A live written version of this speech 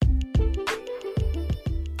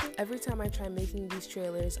Every time I try making these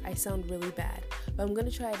trailers, I sound really bad, but I'm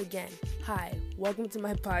gonna try it again. Hi, welcome to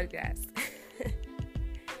my podcast.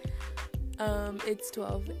 It's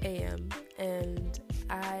 12 a.m. and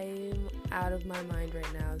I'm out of my mind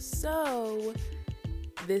right now, so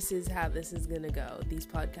this is how this is gonna go. These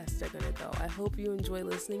podcasts are gonna go. I hope you enjoy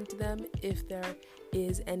listening to them, if there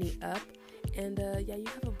is any up, and you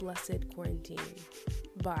have a blessed quarantine.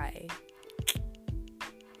 Bye.